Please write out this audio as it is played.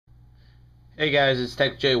Hey guys, it's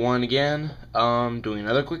TechJ1 again. Doing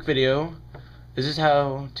another quick video. This is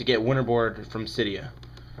how to get winterboard from Cydia.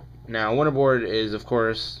 Now, winterboard is, of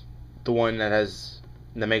course, the one that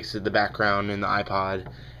makes the background in the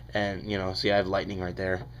iPod, and see, I have lightning right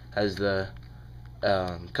there. Has the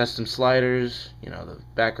custom sliders, the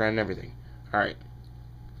background and everything. All right,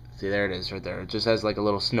 see, there it is right there. It just has like a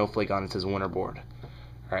little snowflake on it. It says winterboard.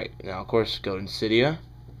 All right, now of course go to Cydia.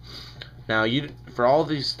 Now for all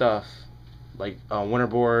these stuff, like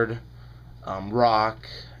winterboard, rock,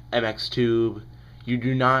 MX tube, you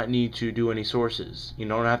do not need to do any sources. You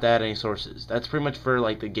don't have to add any sources. That's pretty much for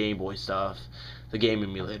like the Game Boy stuff, the game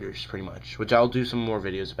emulators, pretty much, which I'll do some more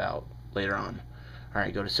videos about later on. All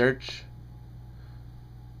right, go to search.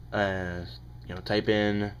 Type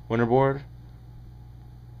in winterboard.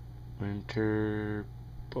 Winterboard.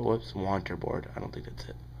 I don't think that's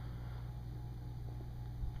it.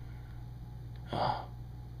 Oh,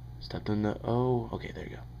 stepped in the O. Okay, there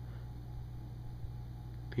you go.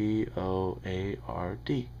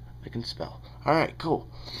 P-O-A-R-D. I can spell. Alright, cool.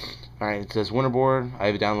 Alright, it says winterboard. I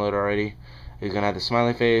have it downloaded already. It's going to have the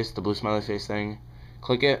smiley face, the blue smiley face thing.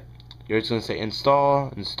 Click it. You're just going to say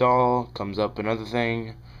install. Install. Comes up another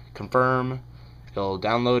thing. Confirm. It'll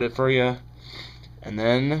download it for you. And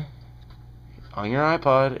then, on your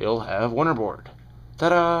iPod, it'll have winterboard.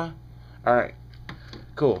 Ta-da! Alright,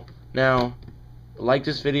 cool. Now, like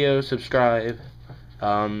this video, subscribe.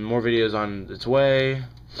 More videos on its way.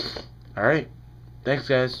 Alright. Thanks,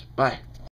 guys. Bye.